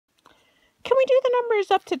Can we do the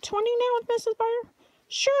numbers up to 20 now with Mrs. Bear?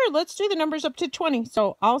 Sure, let's do the numbers up to 20.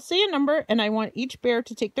 So I'll say a number, and I want each bear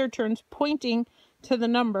to take their turns pointing to the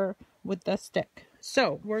number with the stick.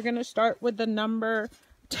 So we're going to start with the number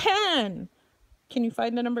 10. Can you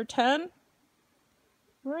find the number 10?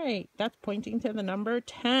 Right, that's pointing to the number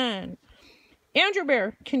 10. Andrew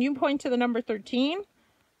Bear, can you point to the number 13?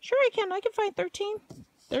 Sure I can. I can find 13.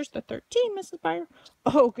 There's the 13, Mrs. Bear.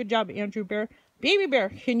 Oh, good job, Andrew Bear. Baby Bear,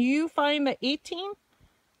 can you find the 18?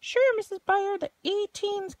 Sure, Mrs. Bear. The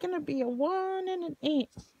 18's going to be a 1 and an 8.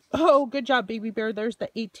 Oh, good job, Baby Bear. There's the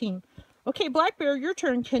 18. Okay, Black Bear, your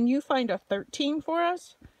turn. Can you find a 13 for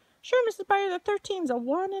us? Sure, Mrs. Bear. The 13's a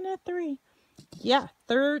 1 and a 3. Yeah,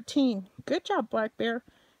 13. Good job, Black Bear.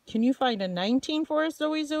 Can you find a 19 for us,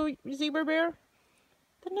 Zoe Zebra Bear?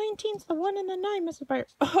 The 19's the 1 and the 9, Mrs. Bear.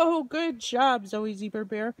 Oh, good job, Zoe Zebra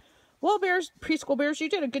Bear. Well, Bears, preschool Bears, you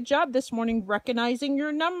did a good job this morning recognizing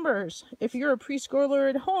your numbers. If you're a preschooler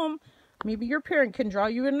at home, maybe your parent can draw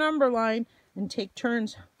you a number line and take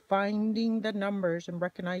turns finding the numbers and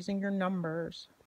recognizing your numbers.